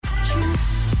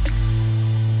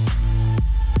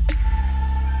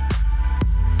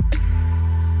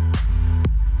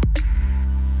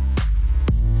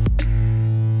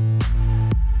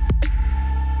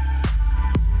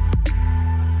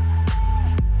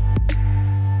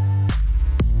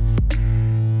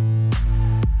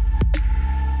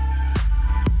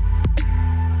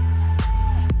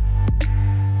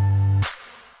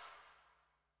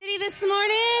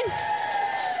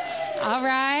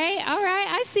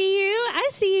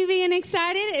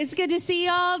excited? It's good to see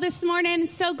y'all this morning.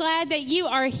 So glad that you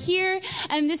are here.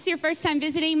 This is your first time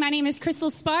visiting. My name is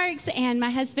Crystal Sparks, and my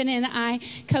husband and I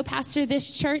co-pastor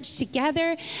this church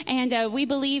together. And we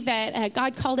believe that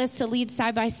God called us to lead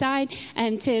side by side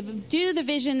and to do the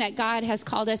vision that God has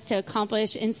called us to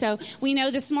accomplish. And so we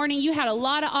know this morning you had a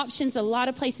lot of options, a lot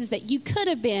of places that you could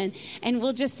have been. And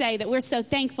we'll just say that we're so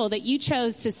thankful that you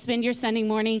chose to spend your Sunday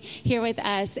morning here with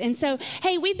us. And so,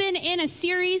 hey, we've been in a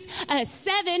series,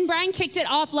 7. Brian kicked it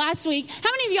off last week. How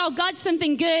many of y'all got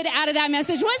something good out of that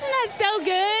message? Wasn't that so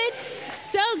good?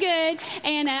 So good.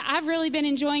 And I've really been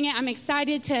enjoying it. I'm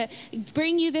excited to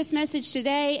bring you this message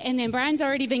today. And then Brian's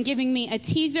already been giving me a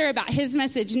teaser about his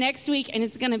message next week, and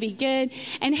it's going to be good.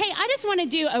 And hey, I just want to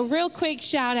do a real quick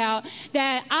shout out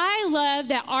that I love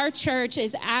that our church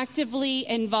is actively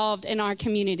involved in our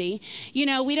community. You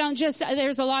know, we don't just,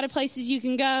 there's a lot of places you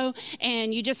can go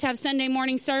and you just have Sunday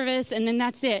morning service and then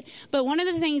that's it. But one of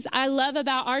the things I love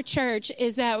about our church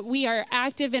is that we are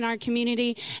active in our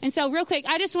community. And so real quick,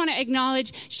 I just want to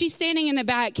acknowledge, she's standing in the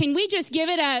back. Can we just give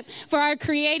it up for our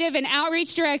creative and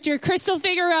outreach director, Crystal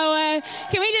Figueroa?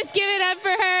 Can we just give it up for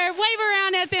her? Wave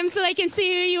around at them so they can see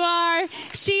who you are.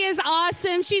 She is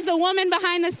awesome. She's the woman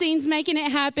behind the scenes making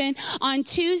it happen. On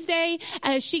Tuesday,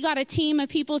 she got a team of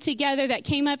people together that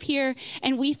came up here,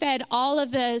 and we fed all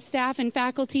of the staff and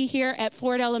faculty here at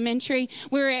Ford Elementary,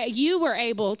 where you were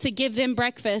able to give them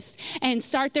breakfast and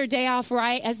start their day off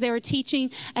right as they were teaching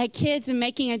kids and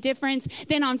making a difference.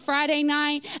 Then on Friday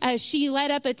night, she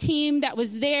led up a team that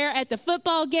was there at the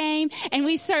football game, and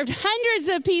we served hundreds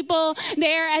of people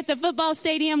there at the football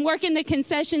stadium working the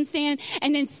concession stand.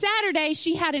 And then Saturday,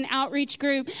 she had an outreach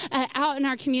group out in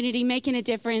our community making a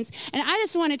difference. And I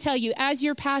just want to tell you, as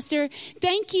your pastor,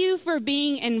 thank you for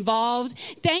being involved.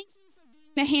 Thank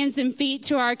the hands and feet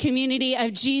to our community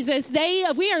of Jesus.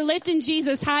 We are lifting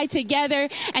Jesus high together,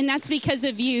 and that's because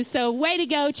of you. So way to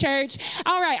go, church.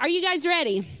 All right, are you guys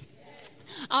ready?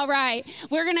 All right,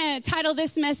 we're going to title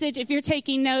this message, if you're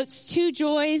taking notes, 2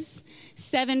 Joys,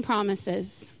 7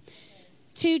 Promises.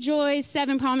 2 Joys,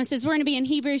 7 Promises. We're going to be in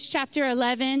Hebrews chapter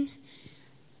 11,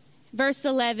 verse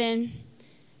 11.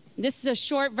 This is a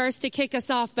short verse to kick us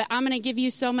off, but I'm going to give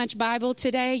you so much Bible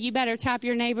today. You better tap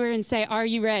your neighbor and say, are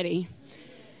you ready?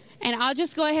 And I'll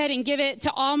just go ahead and give it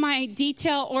to all my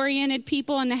detail-oriented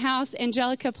people in the house.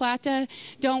 Angelica Plata,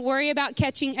 don't worry about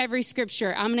catching every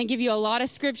scripture. I'm going to give you a lot of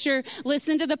scripture.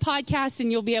 Listen to the podcast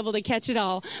and you'll be able to catch it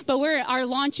all. But our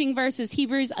launching verse is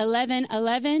Hebrews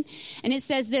 11:11. And it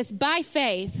says this: by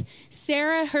faith,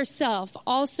 Sarah herself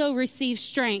also received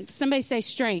strength. Somebody say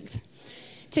strength.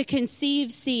 To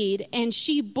conceive seed. And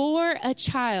she bore a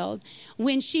child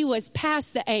when she was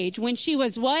past the age. When she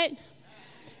was what?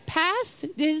 Past?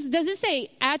 Does it say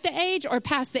at the age or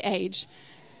past the age?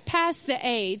 Past the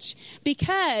age.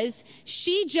 Because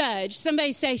she judged,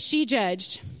 somebody say she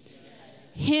judged,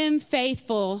 him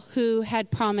faithful who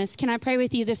had promised. Can I pray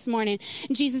with you this morning?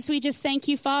 Jesus, we just thank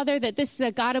you, Father, that this is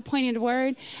a God-appointed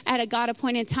word at a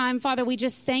God-appointed time. Father, we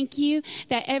just thank you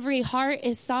that every heart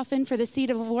is softened for the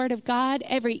seed of the word of God.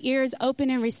 Every ear is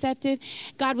open and receptive.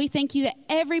 God, we thank you that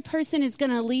every person is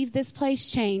going to leave this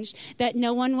place changed, that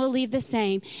no one will leave the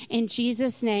same. In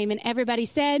Jesus' name. And everybody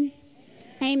said,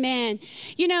 amen.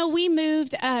 You know, we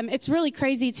moved, it's really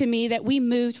crazy to me that we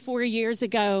moved 4 years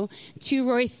ago to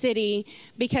Royce City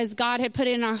because God had put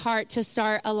it in our heart to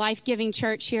start a life-giving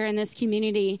church here in this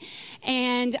community.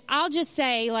 And I'll just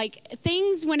say, like,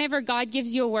 things, whenever God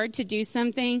gives you a word to do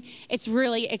something, it's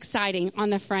really exciting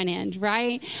on the front end,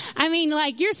 right? I mean,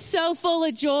 like, you're so full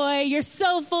of joy. You're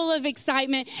so full of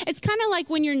excitement. It's kind of like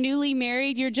when you're newly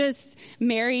married, you're just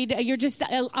married, you're just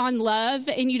on love,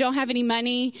 and you don't have any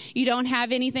money. You don't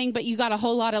have anything, but you got a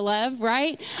whole lot of love,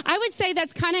 right? I would say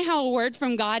that's kind of how a word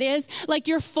from God is. Like,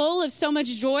 you're full of so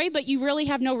much joy, but you really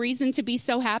have no reason to be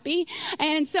so happy.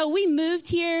 And so we moved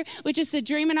here with just a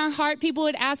dream in our heart. People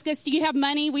would ask us, do you have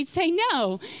money? We'd say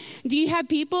no. Do you have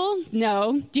people?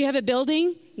 No. Do you have a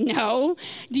building? No.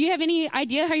 Do you have any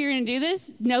idea how you're going to do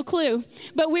this? No clue.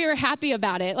 But we were happy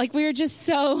about it. Like, we were just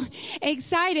so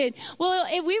excited. Well,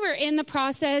 we were in the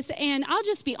process, and I'll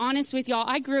just be honest with y'all.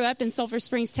 I grew up in Sulphur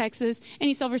Springs, Texas.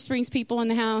 Any Sulphur Springs people in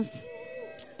the house?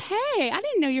 Hey, I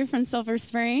didn't know you're from Sulphur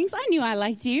Springs. I knew I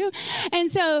liked you.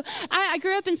 And so I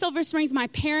grew up in Sulphur Springs. My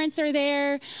parents are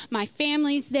there. My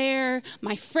family's there.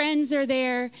 My friends are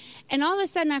there. And all of a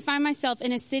sudden, I find myself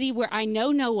in a city where I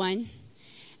know no one.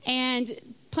 And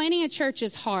planning a church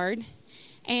is hard,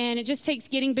 and it just takes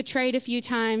getting betrayed a few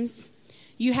times.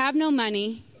 You have no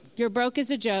money. You're broke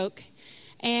as a joke.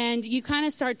 And you kind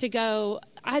of start to go,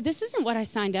 this isn't what I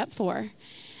signed up for.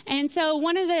 And so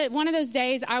one of those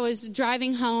days I was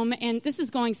driving home, and this is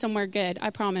going somewhere good, I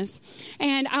promise.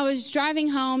 And I was driving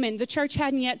home, and the church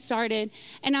hadn't yet started,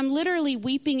 and I'm literally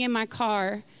weeping in my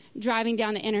car driving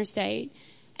down the interstate.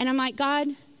 And I'm like, God,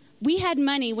 we had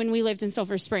money when we lived in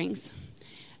Sulphur Springs.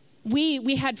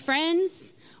 We had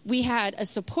friends. We had a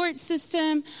support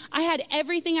system. I had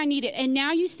everything I needed. And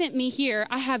now you sent me here.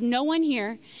 I have no one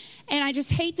here. And I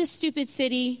just hate this stupid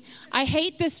city. I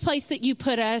hate this place that you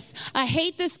put us. I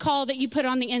hate this call that you put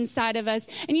on the inside of us.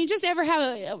 And you just ever have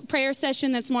a prayer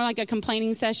session that's more like a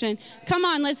complaining session? Come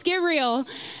on, let's get real.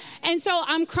 And so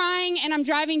I'm crying and I'm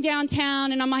driving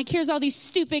downtown and I'm like, here's all these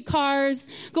stupid cars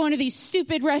going to these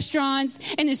stupid restaurants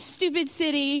in this stupid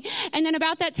city. And then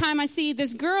about that time I see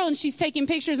this girl and she's taking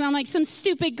pictures and I'm like, some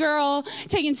stupid girl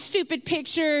taking stupid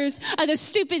pictures of the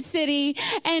stupid city.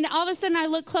 And all of a sudden I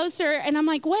look closer and I'm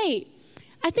like, wait,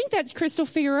 I think that's Crystal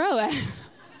Figueroa.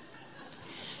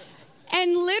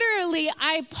 And literally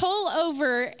I pull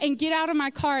over and get out of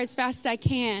my car as fast as I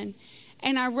can.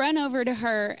 And I run over to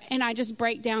her, and I just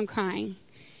break down crying.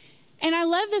 And I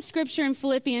love the scripture in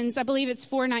Philippians, I believe it's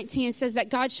 4:19, it says that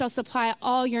God shall supply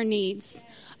all your needs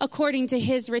according to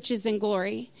his riches and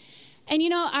glory. And, you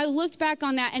know, I looked back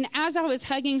on that, and as I was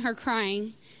hugging her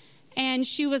crying, and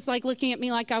she was, like, looking at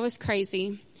me like I was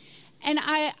crazy. And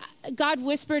God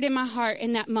whispered in my heart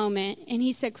in that moment, and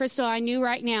he said, Crystal, I knew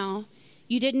right now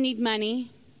you didn't need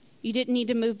money. You didn't need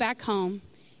to move back home.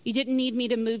 You didn't need me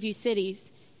to move you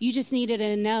cities. You just needed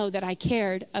to know that I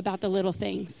cared about the little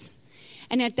things.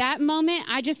 And at that moment,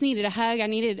 I just needed a hug. I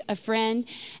needed a friend.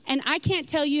 And I can't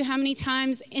tell you how many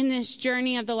times in this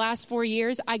journey of the last 4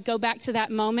 years, I go back to that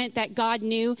moment that God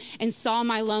knew and saw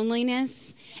my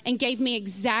loneliness and gave me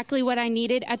exactly what I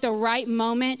needed at the right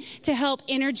moment to help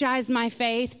energize my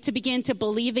faith, to begin to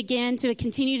believe again, to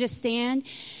continue to stand.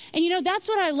 And, you know, that's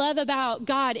what I love about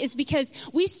God is because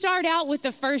we start out with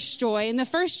the first joy. And the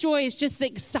first joy is just the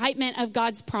excitement of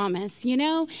God's promise. You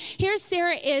know, here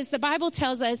Sarah is, the Bible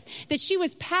tells us that she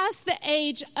was past the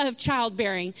age of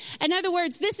childbearing. In other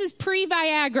words, this is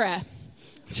pre-Viagra.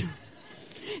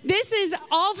 This is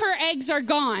all of her eggs are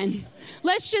gone.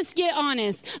 Let's just get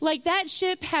honest. Like that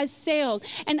ship has sailed.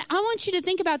 And I want you to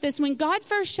think about this. When God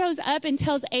first shows up and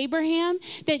tells Abraham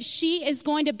that she is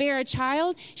going to bear a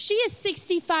child, she is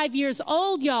 65 years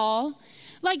old, y'all.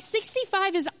 Like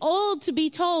 65 is old to be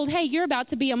told, hey, you're about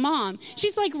to be a mom.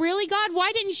 She's like, really, God?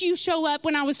 Why didn't you show up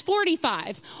when I was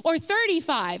 45 or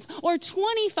 35 or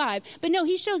 25? But no,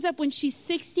 he shows up when she's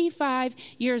 65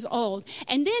 years old.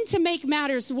 And then to make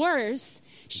matters worse,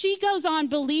 she goes on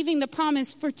believing the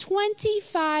promise for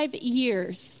 25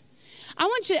 years. I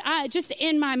want you, just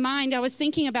in my mind, I was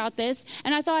thinking about this,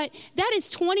 and I thought, that is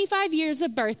 25 years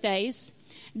of birthdays.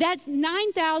 That's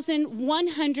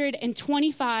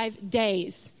 9,125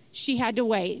 days she had to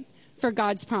wait for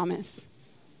God's promise.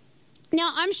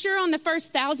 Now, I'm sure on the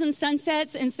first 1,000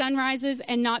 sunsets and sunrises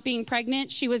and not being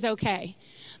pregnant, she was okay.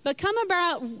 But come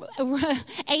about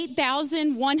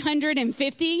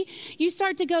 8,150, you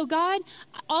start to go, God,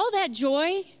 all that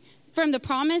joy from the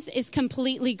promise is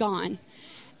completely gone.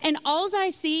 And all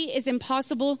I see is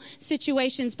impossible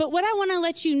situations. But what I want to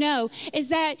let you know is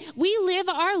that we live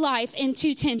our life in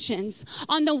two tensions.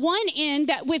 On the one end,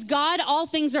 that with God, all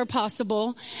things are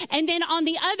possible. And then on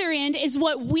the other end is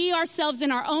what we ourselves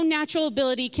in our own natural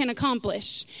ability can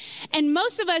accomplish. And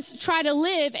most of us try to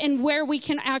live in where we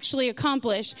can actually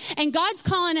accomplish. And God's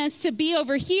calling us to be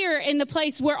over here in the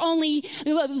place where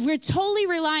we're totally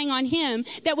relying on him,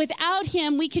 that without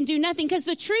him, we can do nothing. Because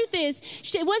the truth is,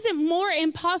 it wasn't more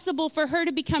impossible for her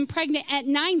to become pregnant at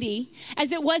 90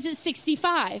 as it was at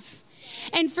 65.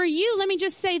 And for you, let me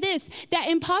just say this, that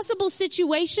impossible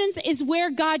situations is where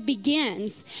God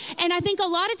begins. And I think a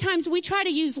lot of times we try to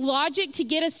use logic to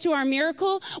get us to our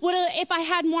miracle. Well, if I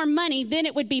had more money, then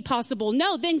it would be possible.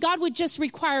 No, then God would just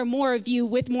require more of you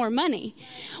with more money.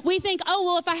 We think, oh,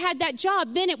 well, if I had that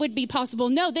job, then it would be possible.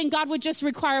 No, then God would just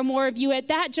require more of you at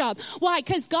that job. Why?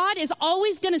 Because God is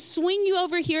always going to swing you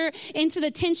over here into the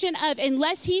tension of,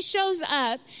 unless he shows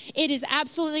up, it is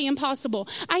absolutely impossible.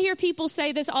 I hear people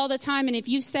say this all the time, and if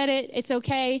you said it, it's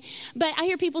okay. But I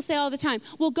hear people say all the time,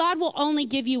 well, God will only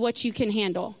give you what you can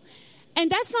handle. And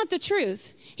that's not the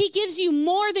truth. He gives you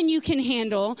more than you can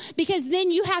handle, because then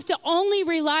you have to only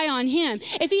rely on him.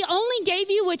 If he only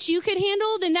gave you what you could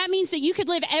handle, then that means that you could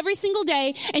live every single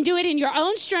day and do it in your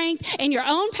own strength and your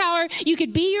own power. You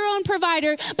could be your own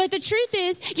provider. But the truth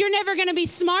is, you're never going to be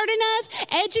smart enough,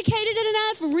 educated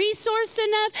enough, resourced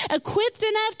enough, equipped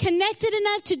enough, connected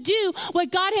enough to do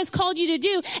what God has called you to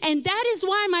do. And that is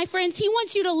why, my friends, he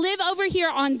wants you to live over here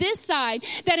on this side,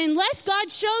 that unless God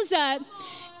shows up,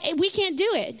 We can't do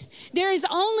it. There is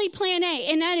only plan A,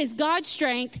 and that is God's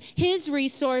strength, his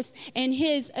resource, and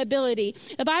his ability.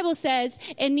 The Bible says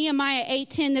in Nehemiah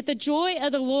 8:10 that the joy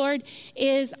of the Lord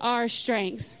is our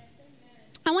strength.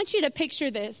 I want you to picture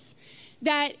this,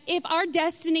 that if our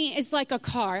destiny is like a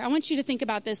car, I want you to think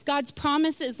about this. God's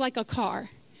promise is like a car.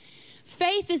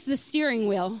 Faith is the steering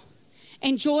wheel,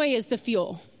 and joy is the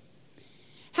fuel.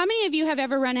 How many of you have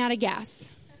ever run out of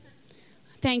gas?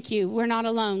 Thank you. We're not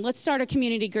alone. Let's start a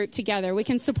community group together. We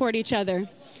can support each other.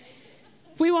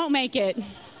 We won't make it.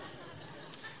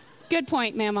 Good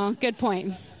point, Mama. Good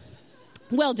point.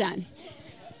 Well done.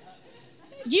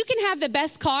 You can have the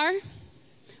best car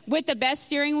with the best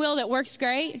steering wheel that works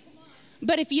great,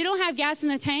 but if you don't have gas in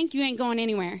the tank, you ain't going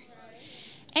anywhere.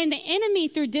 And the enemy,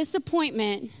 through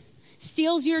disappointment,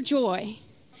 steals your joy.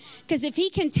 Because if he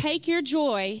can take your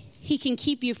joy, he can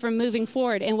keep you from moving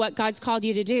forward in what God's called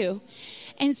you to do.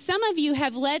 And some of you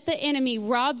have let the enemy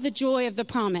rob the joy of the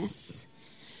promise.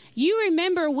 You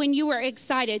remember when you were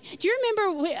excited. Do you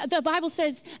remember the Bible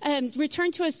says,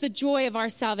 return to us the joy of our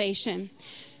salvation?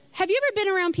 Have you ever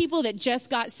been around people that just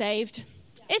got saved?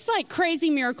 It's like crazy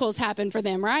miracles happen for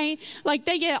them, right? Like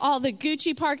they get all the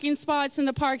Gucci parking spots in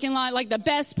the parking lot, like the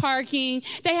best parking.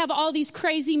 They have all these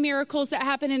crazy miracles that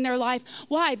happen in their life.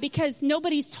 Why? Because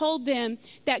nobody's told them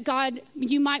that God,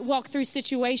 you might walk through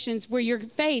situations where your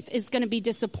faith is going to be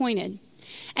disappointed.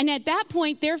 And at that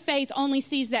point, their faith only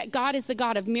sees that God is the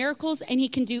God of miracles and he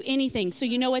can do anything. So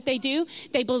you know what they do?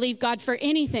 They believe God for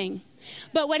anything.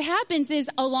 But what happens is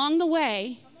along the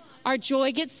way, our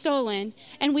joy gets stolen,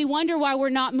 and we wonder why we're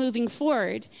not moving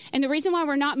forward. And the reason why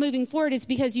we're not moving forward is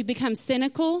because you become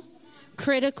cynical,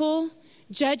 critical,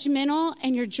 judgmental,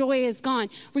 and your joy is gone.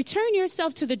 Return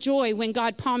yourself to the joy when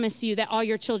God promised you that all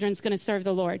your children's going to serve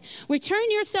the Lord.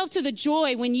 Return yourself to the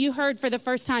joy when you heard for the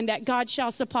first time that God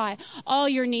shall supply all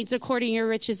your needs according to your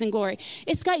riches and glory.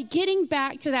 It's like getting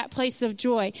back to that place of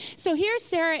joy. So here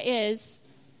Sarah is.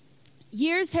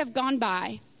 Years have gone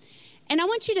by. And I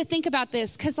want you to think about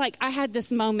this because, like, I had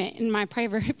this moment in my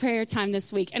prayer time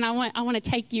this week, and I want to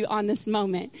take you on this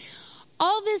moment.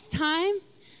 All this time,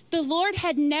 the Lord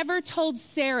had never told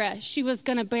Sarah she was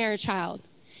going to bear a child.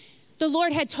 The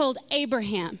Lord had told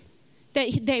Abraham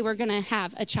that they were going to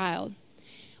have a child.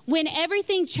 When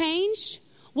everything changed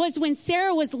was when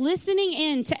Sarah was listening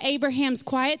in to Abraham's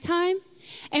quiet time,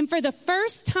 and for the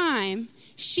first time,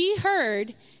 she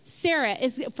heard Sarah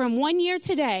is, from 1 year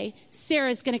today,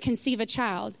 Sarah's going to conceive a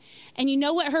child. And you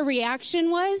know what her reaction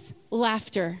was?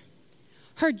 Laughter.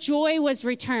 Her joy was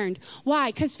returned. Why?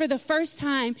 Because for the first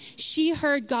time, she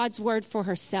heard God's word for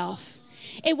herself.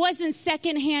 It wasn't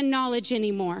secondhand knowledge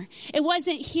anymore. It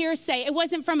wasn't hearsay. It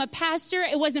wasn't from a pastor.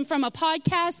 It wasn't from a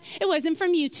podcast. It wasn't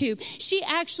from YouTube. She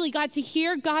actually got to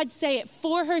hear God say it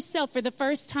for herself for the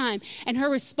first time. And her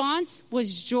response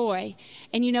was joy.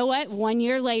 And you know what? 1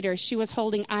 year later, she was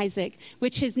holding Isaac,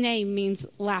 which his name means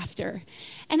laughter.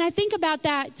 And I think about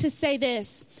that to say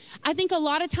this. I think a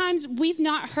lot of times we've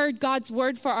not heard God's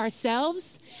word for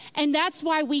ourselves. And that's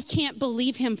why we can't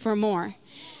believe him for more.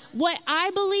 What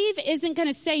I believe isn't going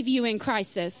to save you in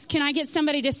crisis. Can I get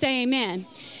somebody to say amen?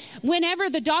 Whenever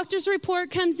the doctor's report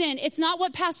comes in, it's not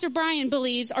what Pastor Brian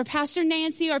believes or Pastor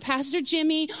Nancy or Pastor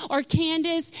Jimmy or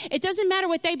Candace. It doesn't matter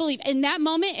what they believe. In that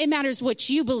moment, it matters what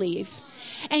you believe.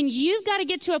 And you've got to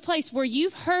get to a place where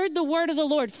you've heard the word of the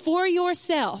Lord for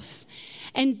yourself.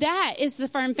 And that is the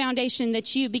firm foundation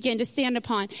that you begin to stand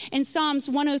upon. In Psalms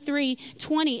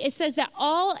 103:20, it says that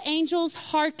all angels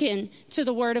hearken to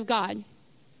the word of God.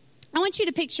 I want you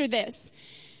to picture this.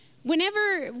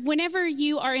 Whenever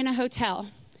you are in a hotel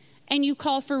and you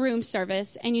call for room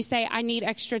service and you say, I need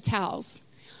extra towels.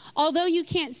 Although you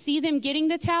can't see them getting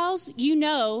the towels, you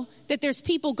know that there's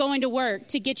people going to work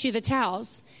to get you the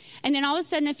towels. And then all of a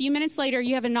sudden, a few minutes later,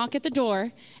 you have a knock at the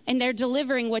door and they're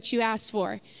delivering what you asked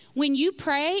for. When you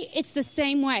pray, it's the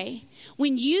same way.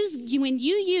 When you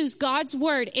use God's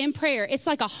word in prayer, it's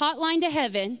like a hotline to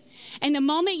heaven. And the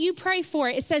moment you pray for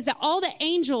it, it says that all the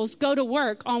angels go to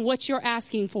work on what you're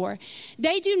asking for.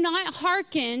 They do not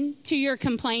hearken to your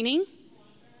complaining.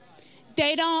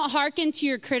 They don't hearken to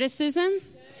your criticism.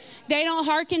 They don't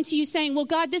hearken to you saying, well,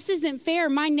 God, this isn't fair.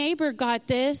 My neighbor got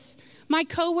this. My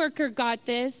coworker got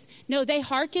this. No, they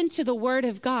hearken to the word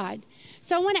of God.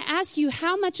 So I want to ask you,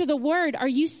 how much of the word are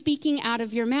you speaking out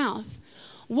of your mouth?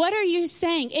 What are you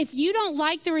saying? If you don't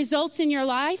like the results in your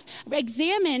life,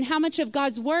 examine how much of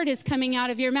God's word is coming out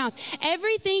of your mouth.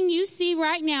 Everything you see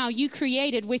right now, you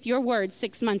created with your words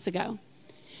 6 months ago.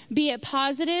 be it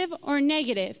positive or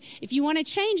negative. If you want to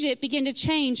change it, begin to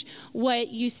change what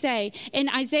you say. In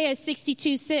Isaiah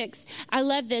 62:6, I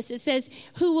love this. It says,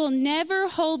 who will never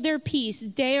hold their peace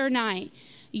day or night.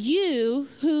 You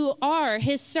who are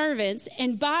his servants,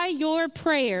 and by your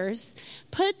prayers,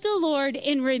 put the Lord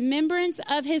in remembrance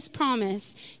of his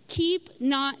promise. Keep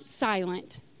not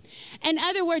silent. In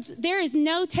other words, there is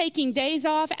no taking days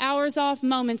off, hours off,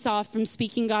 moments off from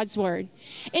speaking God's word.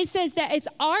 It says that it's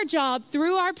our job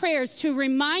through our prayers to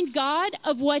remind God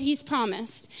of what he's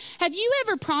promised. Have you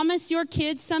ever promised your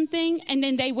kids something and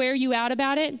then they wear you out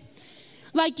about it?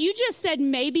 Like you just said,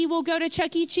 maybe we'll go to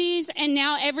Chuck E. Cheese, and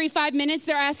now every 5 minutes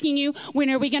they're asking you, when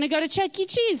are we going to go to Chuck E.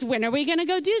 Cheese? When are we going to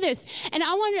go do this? And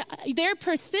their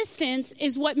persistence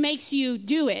is what makes you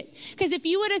do it. Because if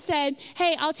you would have said,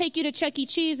 hey, I'll take you to Chuck E.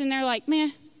 Cheese, and they're like,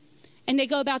 meh, and they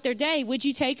go about their day, would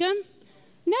you take them?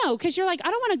 No, because you're like,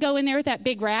 I don't want to go in there with that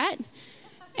big rat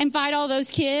and fight all those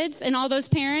kids and all those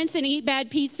parents and eat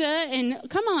bad pizza and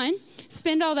come on,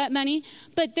 spend all that money.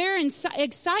 But their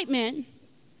excitement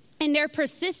and their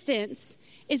persistence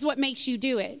is what makes you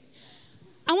do it.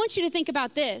 I want you to think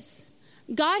about this.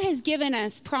 God has given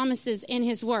us promises in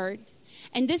his word.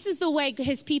 And this is the way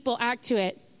his people act to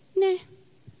it. Nah.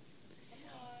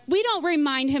 We don't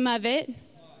remind him of it.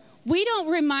 We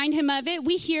don't remind him of it.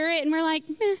 We hear it and we're like,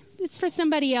 it's for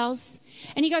somebody else.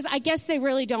 And he goes, I guess they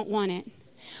really don't want it.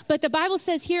 But the Bible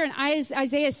says here in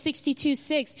Isaiah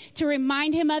 62:6 to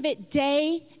remind him of it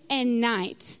day and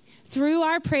night. Through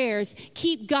our prayers,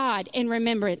 keep God in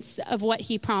remembrance of what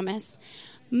he promised.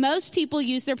 Most people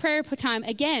use their prayer time,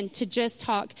 again, to just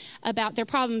talk about their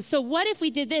problems. So what if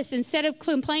we did this? Instead of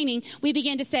complaining, we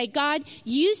begin to say, God,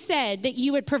 you said that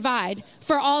you would provide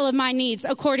for all of my needs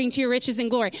according to your riches and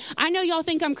glory. I know y'all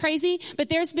think I'm crazy, but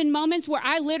there's been moments where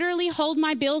I literally hold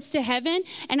my bills to heaven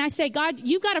and I say, God,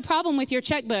 you've got a problem with your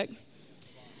checkbook.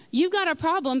 You've got a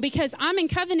problem because I'm in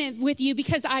covenant with you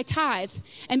because I tithe.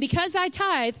 And because I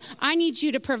tithe, I need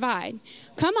you to provide.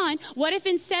 Come on. What if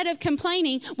instead of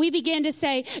complaining, we begin to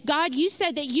say, God, you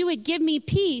said that you would give me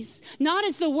peace, not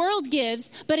as the world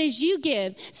gives, but as you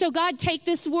give. So God, take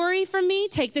this worry from me,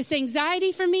 take this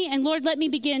anxiety from me, and Lord, let me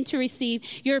begin to receive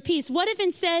your peace. What if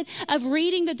instead of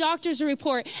reading the doctor's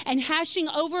report and hashing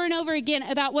over and over again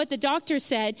about what the doctor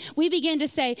said, we begin to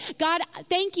say, God,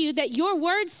 thank you that your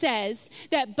word says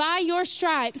that by your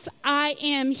stripes, I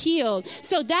am healed.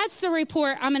 So that's the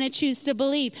report I'm going to choose to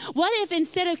believe. What if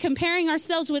instead of comparing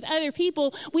ourselves with other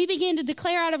people, we begin to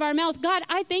declare out of our mouth, God,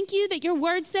 I thank you that your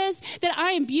word says that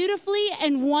I am beautifully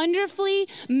and wonderfully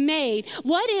made.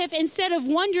 What if instead of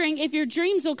wondering if your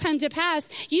dreams will come to pass,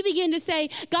 you begin to say,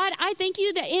 God, I thank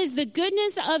you that is the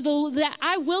goodness of that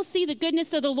I will see the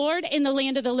goodness of the Lord in the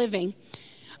land of the living.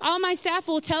 All my staff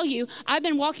will tell you, I've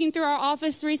been walking through our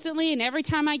office recently, and every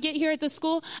time I get here at the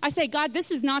school, I say, God, this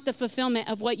is not the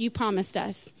fulfillment of what you promised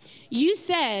us. You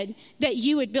said that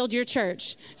you would build your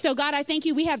church. So God, I thank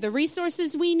you. We have the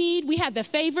resources we need. We have the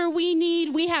favor we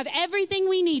need. We have everything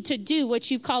we need to do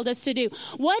what you've called us to do.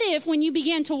 What if when you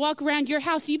begin to walk around your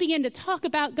house, you begin to talk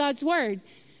about God's word?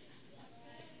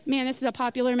 Man, this is a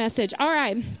popular message. All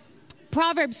right.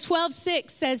 Proverbs 12:6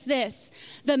 says this,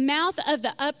 the mouth of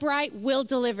the upright will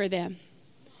deliver them.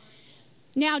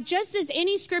 Now, just as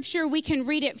any scripture, we can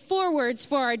read it forwards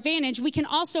for our advantage, we can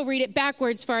also read it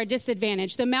backwards for our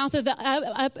disadvantage. The mouth of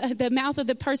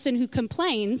the person who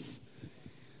complains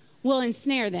will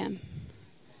ensnare them.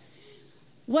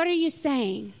 What are you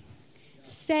saying?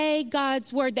 Say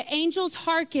God's word. The angels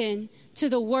hearken to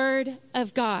the word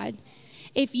of God.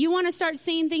 If you want to start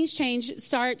seeing things change,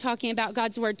 start talking about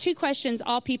God's word. 2 questions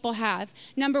all people have.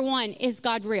 Number 1, is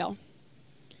God real?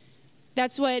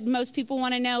 That's what most people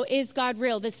want to know. Is God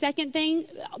real? The second thing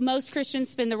most Christians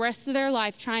spend the rest of their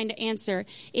life trying to answer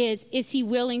is he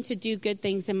willing to do good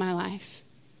things in my life?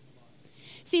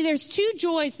 See, there's 2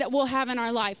 joys that we'll have in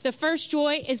our life. The first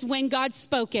joy is when God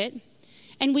spoke it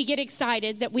and we get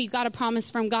excited that we've got a promise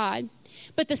from God.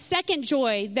 But the second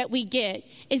joy that we get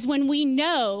is when we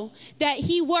know that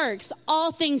he works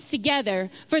all things together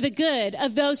for the good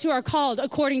of those who are called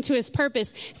according to his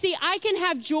purpose. See, I can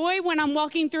have joy when I'm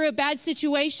walking through a bad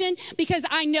situation because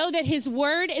I know that his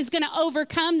word is going to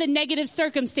overcome the negative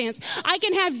circumstance. I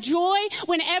can have joy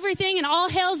when everything and all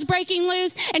hell's breaking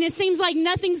loose and it seems like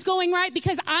nothing's going right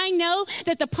because I know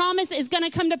that the promise is going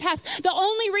to come to pass. The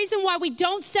only reason why we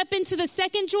don't step into the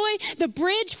second joy, the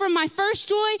bridge from my first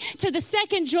joy to the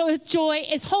second joy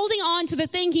is holding on to the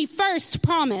thing he first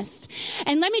promised.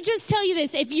 And let me just tell you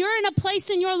this. If you're in a place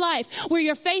in your life where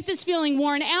your faith is feeling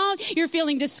worn out, you're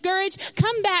feeling discouraged,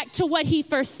 come back to what he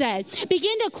first said.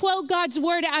 Begin to quote God's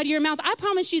word out of your mouth. I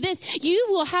promise you this, you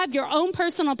will have your own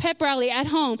personal pep rally at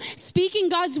home, speaking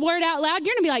God's word out loud.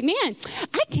 You're going to be like, man,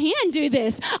 I can do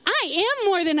this. I am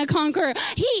more than a conqueror.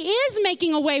 He is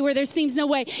making a way where there seems no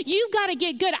way. You've got to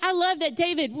get good. I love that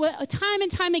David, time and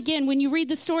time again, when you read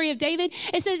the story of David,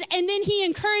 it says, and then he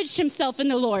encouraged himself in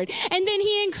the Lord. And then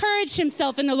he encouraged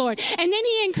himself in the Lord. And then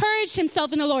he encouraged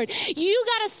himself in the Lord. You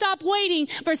got to stop waiting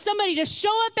for somebody to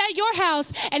show up at your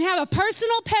house and have a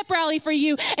personal pep rally for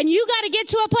you. And you got to get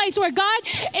to a place where, God,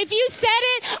 if you said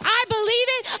it, I believe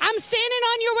it. I'm standing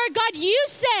on your word. God, you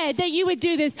said that you would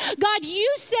do this. God,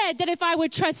 you said that if I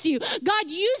would trust you. God,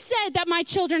 you said that my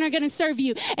children are going to serve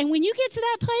you. And when you get to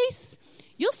that place,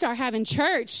 you'll start having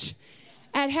church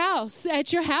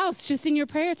at your house, just in your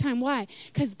prayer time. Why?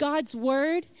 Because God's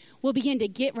word will begin to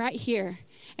get right here.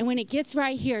 And when it gets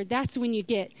right here, that's when you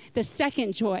get the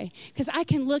second joy. Because I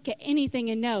can look at anything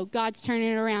and know God's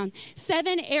turning it around.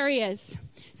 7 areas,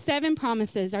 7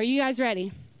 promises. Are you guys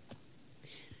ready?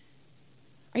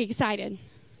 Are you excited?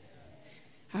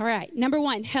 All right. Number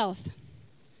 1, health.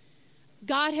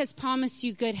 God has promised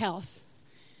you good health.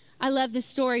 I love this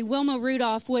story. Wilma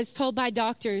Rudolph was told by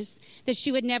doctors that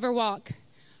she would never walk.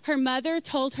 Her mother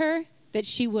told her that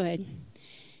she would.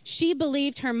 She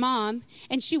believed her mom,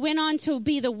 and she went on to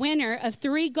be the winner of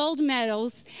 3 gold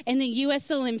medals in the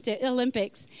U.S.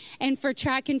 Olympics and for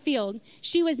track and field.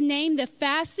 She was named the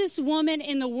fastest woman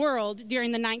in the world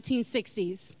during the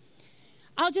 1960s.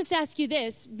 I'll just ask you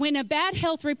this. When a bad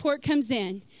health report comes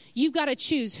in, you've got to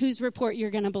choose whose report you're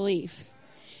going to believe.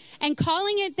 And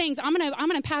calling it things, I'm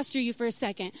gonna pastor you for a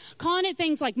second. Calling it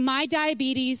things like my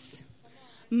diabetes,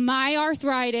 my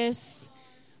arthritis.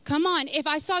 Come on, if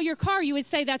I saw your car, you would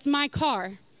say that's my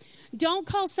car. Don't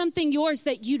call something yours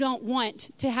that you don't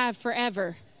want to have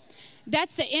forever.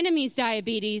 That's the enemy's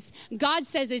diabetes. God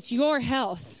says it's your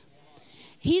health.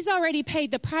 He's already paid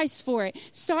the price for it.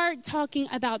 Start talking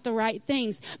about the right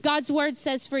things. God's word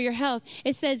says for your health,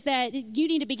 it says that you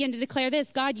need to begin to declare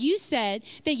this. God, you said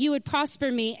that you would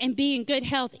prosper me and be in good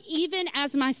health, even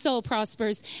as my soul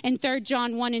prospers, in 3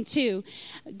 John 1 and 2.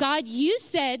 God, you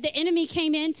said the enemy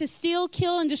came in to steal,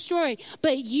 kill, and destroy,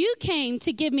 but you came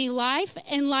to give me life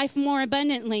and life more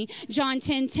abundantly, John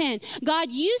 10:10.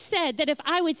 God, you said that if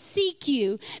I would seek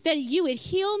you, that you would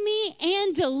heal me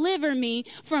and deliver me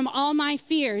from all my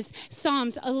fears,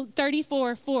 Psalms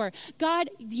 34:4. God,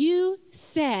 you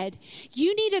said.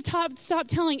 You need to stop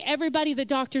telling everybody the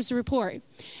doctor's report.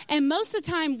 And most of the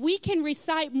time, we can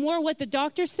recite more what the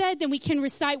doctor said than we can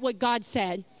recite what God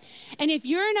said. And if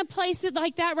you're in a place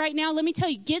like that right now, let me tell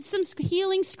you, get some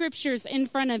healing scriptures in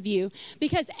front of you,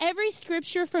 because every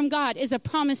scripture from God is a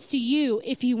promise to you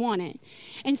if you want it.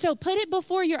 And so put it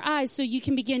before your eyes so you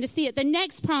can begin to see it. The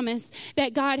next promise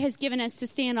that God has given us to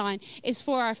stand on is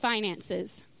for our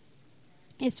finances.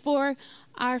 It's for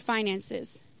our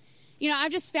finances. You know,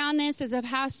 I've just found this as a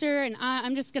pastor, and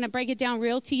I'm just going to break it down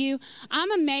real to you.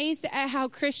 I'm amazed at how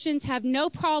Christians have no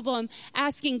problem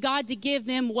asking God to give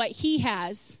them what he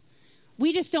has.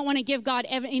 We just don't want to give God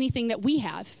anything that we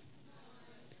have.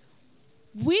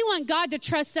 We want God to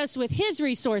trust us with his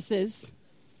resources,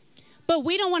 but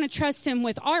we don't want to trust him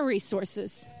with our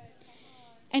resources.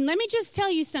 And let me just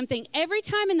tell you something. Every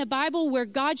time in the Bible where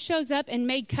God shows up and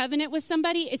made covenant with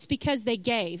somebody, it's because they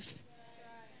gave.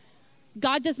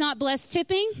 God does not bless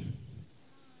tipping.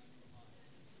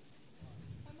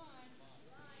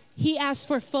 He asks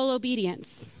for full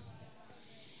obedience.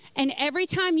 And every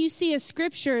time you see a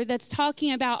scripture that's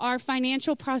talking about our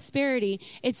financial prosperity,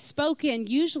 it's spoken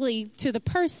usually to the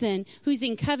person who's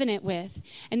in covenant with.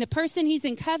 And the person he's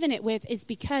in covenant with is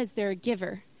because they're a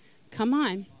giver. Come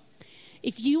on.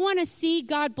 If you want to see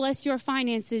God bless your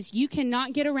finances, you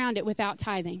cannot get around it without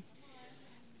tithing.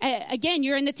 Again,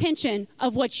 you're in the tension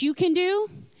of what you can do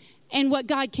and what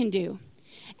God can do.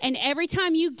 And every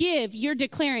time you give, you're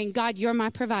declaring, God, you're my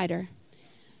provider.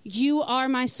 You are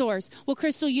my source. Well,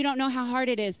 Crystal, you don't know how hard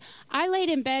it is. I laid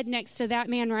in bed next to that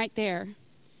man right there.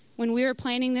 When we were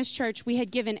planning this church, we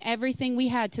had given everything we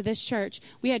had to this church.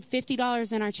 We had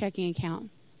 $50 in our checking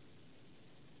account.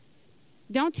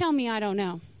 Don't tell me I don't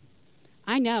know.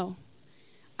 I know.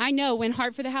 I know when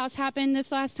Heart for the House happened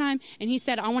this last time, and he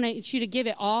said, I want you to give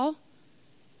it all.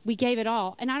 We gave it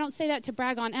all. And I don't say that to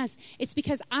brag on us. It's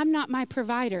because I'm not my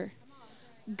provider.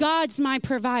 God's my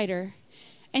provider.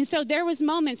 And so there was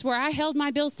moments where I held my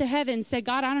bills to heaven and said,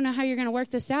 God, I don't know how you're going to work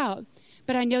this out,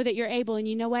 but I know that you're able. And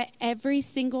you know what? Every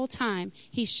single time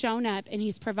he's shown up and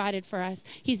he's provided for us.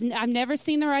 I've never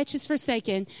seen the righteous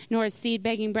forsaken, nor his seed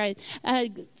begging bread.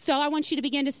 So I want you to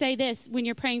begin to say this when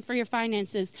you're praying for your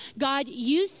finances. God,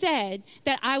 you said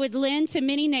that I would lend to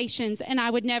many nations and I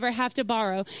would never have to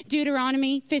borrow.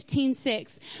 Deuteronomy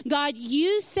 15:6. God,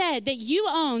 you said that you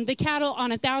own the cattle on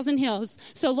 1,000 hills.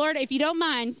 So Lord, if you don't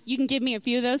mind, you can give me a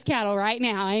few of those cattle right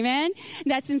now. Amen.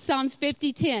 That's in Psalms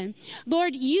 50:10.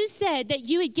 Lord, you said that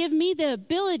you would give me the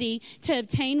ability to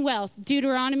obtain wealth.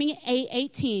 Deuteronomy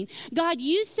 8:18. God,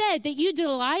 you said that you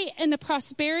delight in the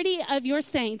prosperity of your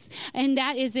saints. And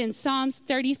that is in Psalms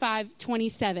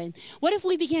 35:27. What if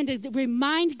we began to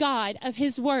remind God of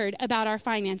his word about our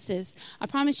finances? I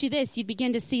promise you this, you'd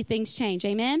begin to see things change.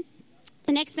 Amen.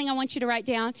 The next thing I want you to write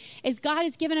down is God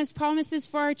has given us promises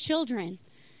for our children.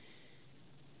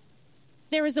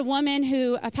 There was a woman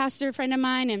a pastor friend of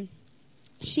mine, and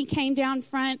she came down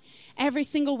front every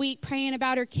single week praying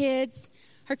about her kids.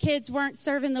 Her kids weren't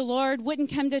serving the Lord,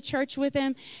 wouldn't come to church with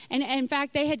him. And in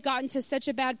fact, they had gotten to such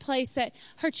a bad place that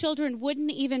her children wouldn't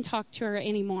even talk to her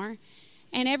anymore.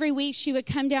 And every week she would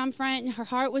come down front and her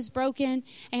heart was broken.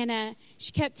 And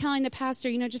she kept telling the pastor,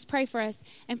 just pray for us.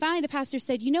 And finally the pastor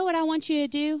said, you know what I want you to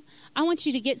do? I want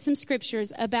you to get some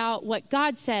scriptures about what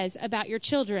God says about your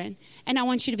children. And I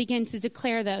want you to begin to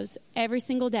declare those every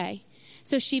single day.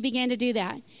 So she began to do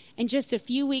that. And just a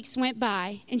few weeks went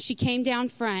by, and she came down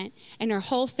front, and her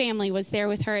whole family was there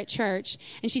with her at church.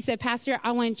 And she said, Pastor,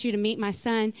 I want you to meet my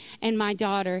son and my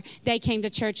daughter. They came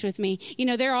to church with me.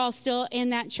 They're all still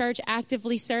in that church,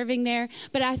 actively serving there.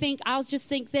 But I'll just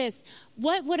think this.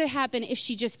 What would have happened if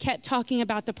she just kept talking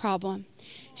about the problem?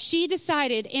 She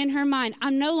decided in her mind,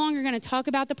 I'm no longer going to talk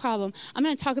about the problem. I'm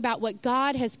going to talk about what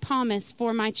God has promised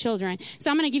for my children.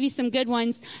 So I'm going to give you some good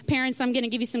ones. Parents, I'm going to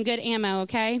give you some good ammo,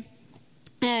 okay?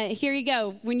 Here you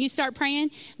go. When you start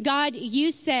praying, God,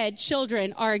 you said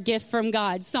children are a gift from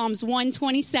God. Psalms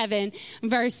 127,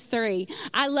 verse 3.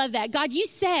 I love that. God, you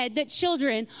said that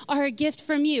children are a gift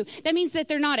from you. That means that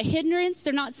they're not a hindrance.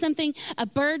 They're not a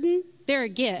burden. They're a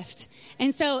gift.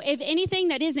 And so if anything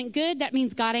that isn't good, that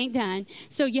means God ain't done.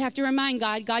 So you have to remind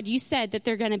God, you said that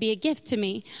they're going to be a gift to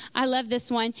me. I love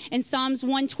this one. In Psalms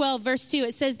 112, verse 2,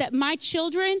 it says that my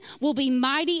children will be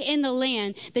mighty in the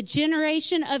land. The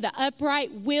generation of the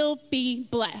upright will be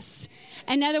blessed.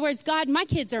 In other words, God, my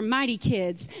kids are mighty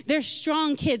kids. They're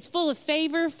strong kids, full of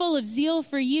favor, full of zeal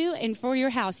for you and for your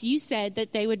house. You said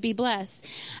that they would be blessed.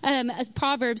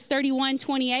 Proverbs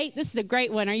 31:28. This is a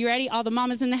great one. Are you ready? All the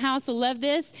mamas in the house will love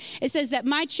this. It says that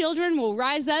my children will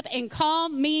rise up and call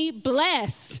me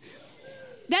blessed.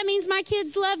 That means my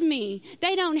kids love me.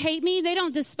 They don't hate me. They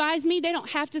don't despise me. They don't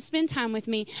have to spend time with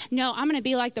me. No, I'm going to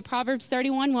be like the Proverbs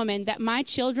 31 woman, that my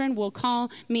children will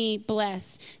call me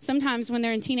blessed. Sometimes when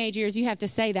they're in teenage years, you have to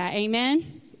say that.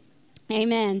 Amen.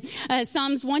 Amen.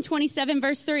 Psalms 127,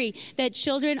 verse 3, that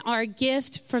children are a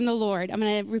gift from the Lord. I'm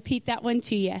going to repeat that one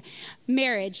to you.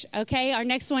 Marriage, okay? Our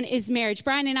next one is marriage.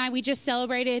 Brian and I, we just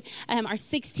celebrated our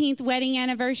 16th wedding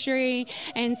anniversary,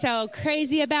 and so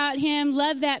crazy about him.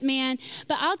 Love that man.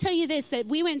 But I'll tell you this, that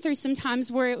we went through some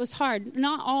times where it was hard.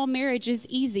 Not all marriage is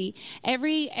easy.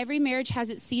 Every marriage has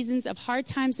its seasons of hard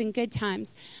times and good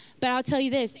times. But I'll tell you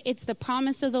this, it's the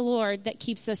promise of the Lord that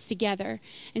keeps us together.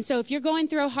 And so if you're going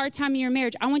through a hard time in your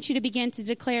marriage, I want you to begin to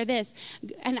declare this.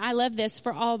 And I love this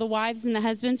for all the wives and the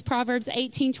husbands. Proverbs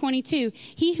 18:22.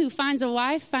 He who finds a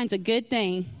wife finds a good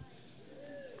thing.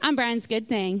 I'm Brian's good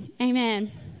thing. Amen.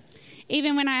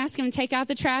 Even when I ask him to take out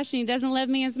the trash and he doesn't love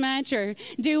me as much or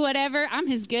do whatever, I'm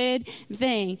his good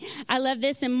thing. I love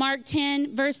this in Mark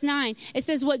 10, verse 9. It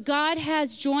says, what God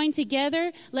has joined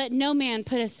together, let no man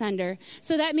put asunder.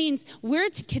 So that means we're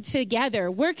together.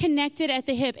 We're connected at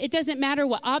the hip. It doesn't matter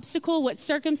what obstacle, what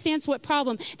circumstance, what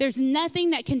problem. There's nothing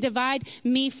that can divide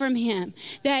me from him.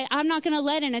 That I'm not going to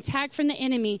let an attack from the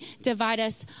enemy divide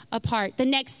us apart. The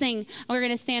next thing we're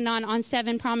going to stand on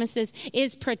 7 promises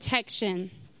is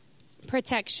protection.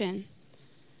 Protection.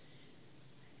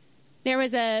 There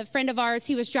was a friend of ours,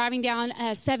 he was driving down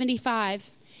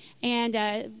 75, and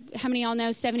how many of y'all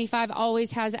know 75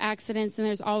 always has accidents and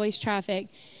there's always traffic.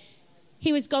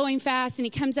 He was going fast and he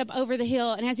comes up over the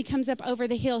hill, and as he comes up over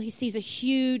the hill, he sees a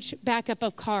huge backup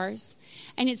of cars,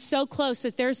 and it's so close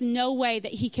that there's no way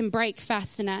that he can brake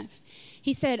fast enough.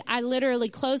 He said, I literally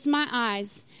closed my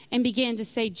eyes and began to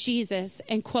say Jesus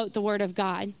and quote the word of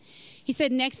God. He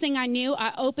said, next thing I knew,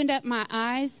 I opened up my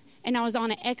eyes and I was on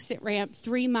an exit ramp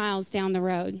 3 miles down the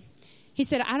road. He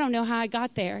said, I don't know how I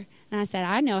got there. And I said,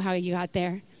 I know how you got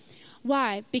there.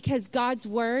 Why? Because God's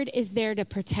word is there to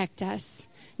protect us.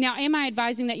 Now, am I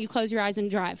advising that you close your eyes and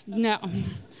drive? No.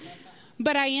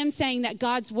 But I am saying that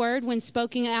God's word, when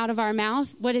spoken out of our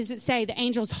mouth, what does it say? The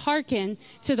angels hearken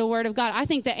to the word of God. I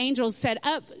think the angels said,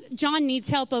 John needs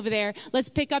help over there. Let's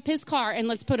pick up his car and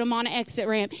let's put him on an exit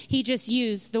ramp. He just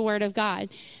used the word of God.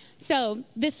 So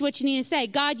this is what you need to say.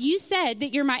 God, you said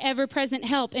that you're my ever-present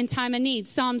help in time of need.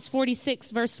 Psalms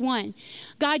 46, verse 1.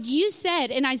 God, you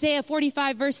said in Isaiah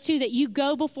 45, verse 2, that you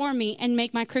go before me and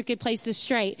make my crooked places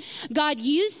straight. God,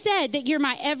 you said that you're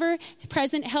my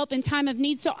ever-present help in time of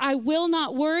need. So I will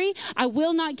not worry. I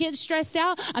will not get stressed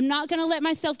out. I'm not going to let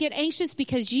myself get anxious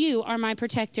because you are my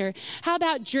protector. How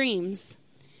about dreams?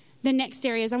 The next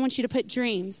area is I want you to put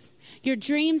dreams. Your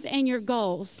dreams and your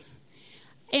goals.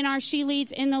 In our She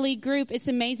Leads in the Lead group, it's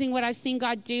amazing what I've seen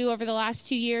God do over the last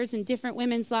 2 years in different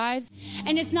women's lives.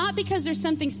 And it's not because there's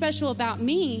something special about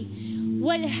me.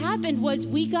 What happened was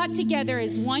we got together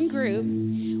as one group.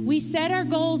 We set our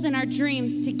goals and our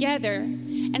dreams together.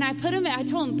 And I told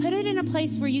them, put it in a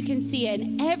place where you can see it.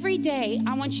 And every day,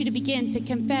 I want you to begin to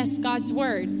confess God's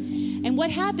word. And what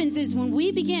happens is when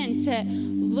we begin to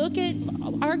look at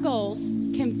our goals,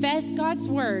 confess God's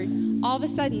word, all of a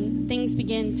sudden, things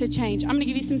begin to change. I'm going to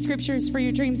give you some scriptures for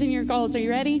your dreams and your goals. Are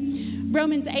you ready?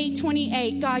 Romans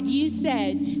 8:28. God, you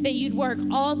said that you'd work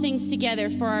all things together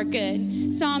for our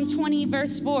good. Psalm 20,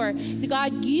 verse 4.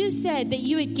 God, you said that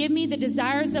you would give me the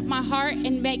desires of my heart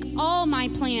and make all my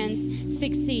plans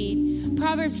succeed.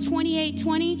 Proverbs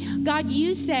 28:20. God,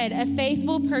 you said a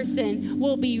faithful person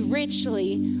will be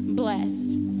richly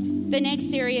blessed. The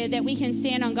next area that we can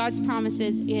stand on God's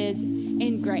promises is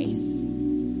in grace.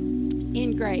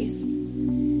 In grace.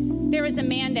 There was a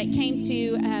man that came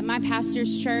to my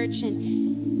pastor's church,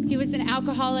 and he was an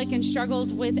alcoholic and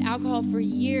struggled with alcohol for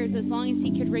years, as long as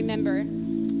he could remember.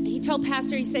 And he told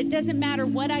Pastor, he said, doesn't matter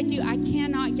what I do, I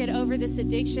cannot get over this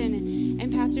addiction.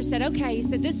 And Pastor said, okay. He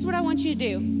said, this is what I want you to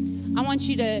do. I want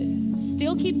you to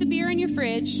still keep the beer in your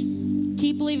fridge,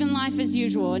 keep living life as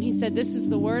usual. And he said, this is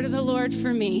the word of the Lord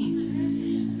for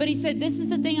me. But he said, this is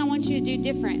the thing I want you to do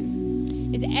different.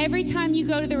 Is every time you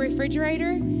go to the refrigerator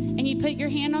and you put your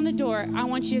hand on the door, I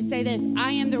want you to say this: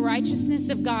 I am the righteousness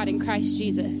of God in Christ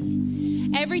Jesus.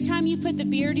 Every time you put the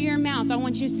beer to your mouth, I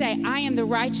want you to say, I am the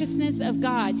righteousness of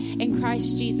God in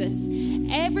Christ Jesus.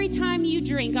 Every time you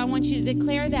drink, I want you to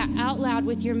declare that out loud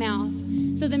with your mouth.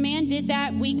 So the man did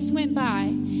that. Weeks went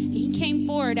by. He came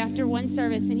forward after one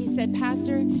service and he said,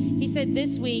 Pastor, he said,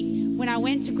 this week, when I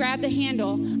went to grab the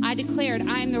handle, I declared,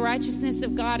 I am the righteousness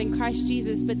of God in Christ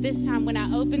Jesus. But this time when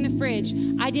I opened the fridge,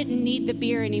 I didn't need the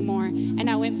beer anymore, and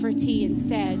I went for tea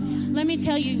instead. Let me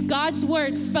tell you, God's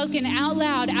word spoken out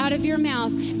loud out of your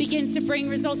mouth begins to bring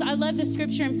results. I love the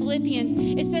scripture in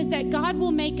Philippians. It says that God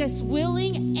will make us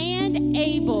willing and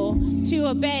able to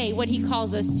obey what he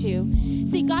calls us to.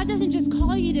 See, God doesn't just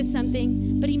call you to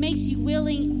something, but he makes you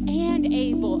willing and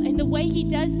able. And the way he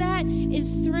does that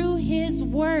is through his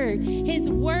word. His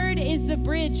word is the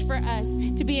bridge for us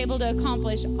to be able to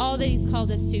accomplish all that he's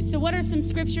called us to. So what are some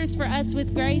scriptures for us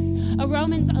with grace?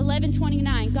 Romans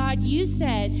 11:29. God, you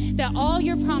said that all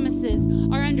your promises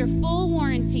are under full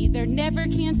warranty. They're never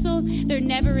canceled. They're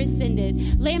never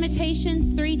rescinded.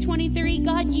 Lamentations 3:23.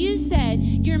 God, you said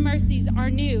your mercies are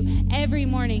new every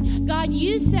morning. God,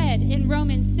 you said in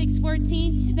Romans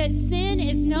 6:14 that sin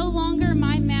is no longer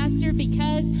my master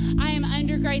because I am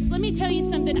under grace. Let me tell you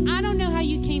something. I don't know how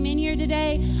you came in here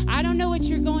today. I don't know what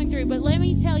you're going through, but let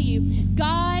me tell you,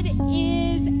 God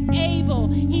is able.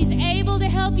 He's able to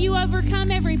help you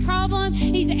overcome every problem.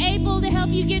 He's able to help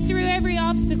you get through every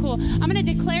obstacle. I'm going to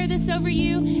declare this over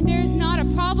you. There's not a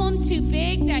problem too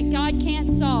big that God can't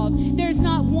solve. There's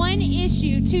not one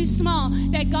issue too small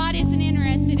that God isn't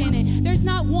interested in it. There's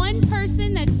not one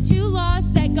person that's too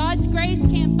lost that God's grace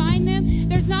can't find them.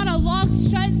 There's not a lock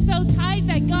shut so tight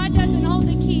that God doesn't hold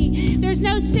the key. There's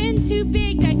no sin too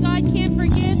big that God can't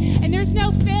forgive. And there's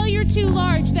no failure too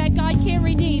large that God can't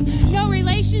redeem. No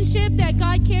relationship that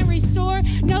God can't restore.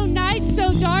 No night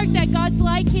so dark that God's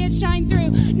light can't shine through.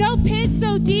 No pit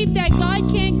so deep that God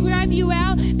can't grab you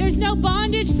out. There's no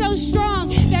bondage so strong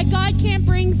that God can't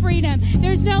bring freedom.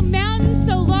 There's no mountain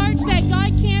so large that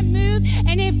God can't move.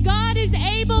 And if God is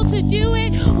able to do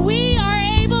it, we are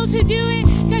able to do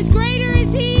it, because greater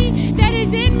is he that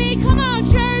is in me. Come on,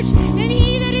 church, than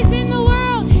he that is in the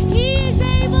world. He is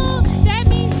able. That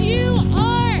means you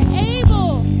are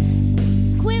able.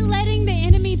 Quit letting the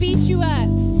enemy beat you up.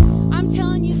 I'm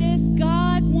telling you this,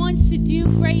 God wants to do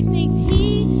great things.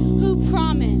 He who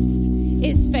promised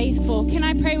is faithful. Can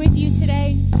I pray with you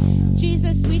today?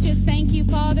 Jesus, we just thank you,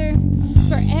 Father,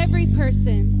 for every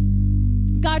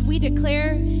person. God, we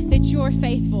declare that you're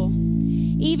faithful.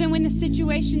 even when the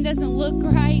situation doesn't look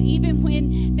right, even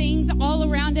when things all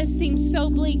around us seem so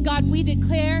bleak, God, we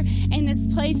declare in this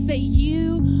place that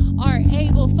you are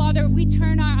able. Father, we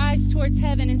turn our eyes towards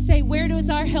heaven and say, where does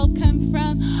our help come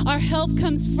from? Our help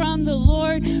comes from the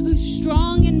Lord who's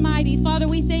strong and mighty. Father,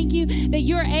 we thank you that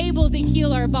you're able to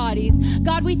heal our bodies.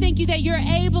 God, we thank you that you're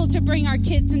able to bring our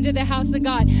kids into the house of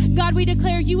God. God, we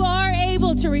declare you are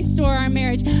able to restore our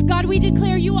marriage. God, we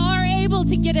declare you are able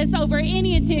to get us over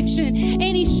any addiction,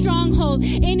 any stronghold,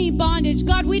 any bondage.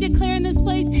 God, we declare in this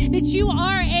place that you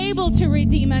are able to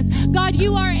redeem us. God,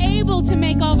 you are able to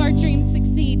make all of our dreams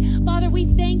succeed. Father, we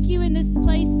thank you in this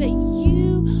place that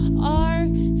you are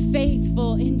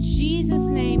faithful. In Jesus'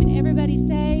 name. And everybody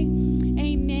say,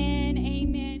 amen,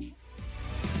 amen.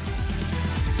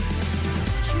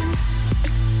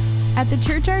 At the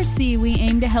Church RC, we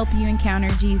aim to help you encounter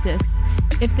Jesus.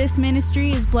 If this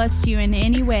ministry has blessed you in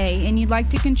any way and you'd like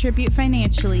to contribute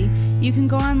financially, you can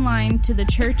go online to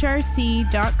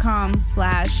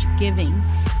thechurchrc.com/giving.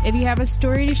 If you have a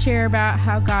story to share about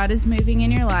how God is moving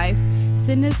in your life,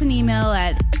 send us an email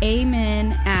at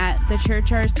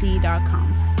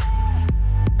amen@thechurchrc.com.